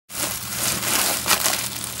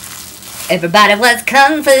Everybody was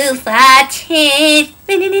kung fu fighting.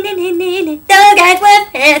 Those guys were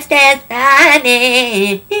fast as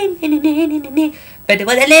lightning. But there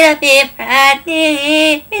was a little bit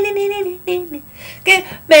frightening.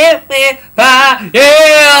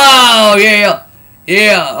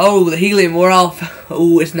 Yeah. Oh, the helium wore off.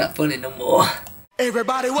 Oh, it's not funny no more.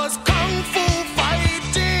 Everybody was kung fu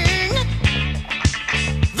fighting.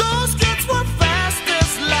 Those kids were fast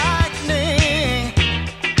as lightning.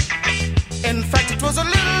 In fact, it was a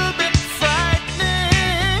little bit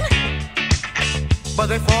frightening, but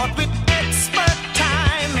they fought with expert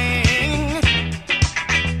timing.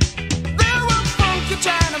 There were funky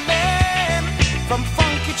Chinamen from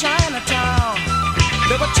funky Chinatown.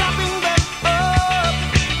 They were chopping them up,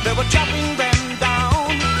 they were chopping them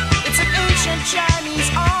down. It's an ancient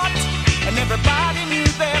Chinese art, and everybody knew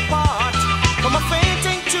their part. From a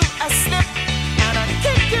fainting to a slip, and a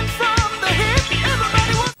kicking from the hip.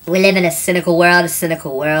 Everybody was. We live in a cynical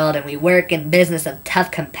world, and we work in business of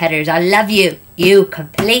tough competitors. I love you. You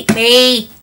complete me.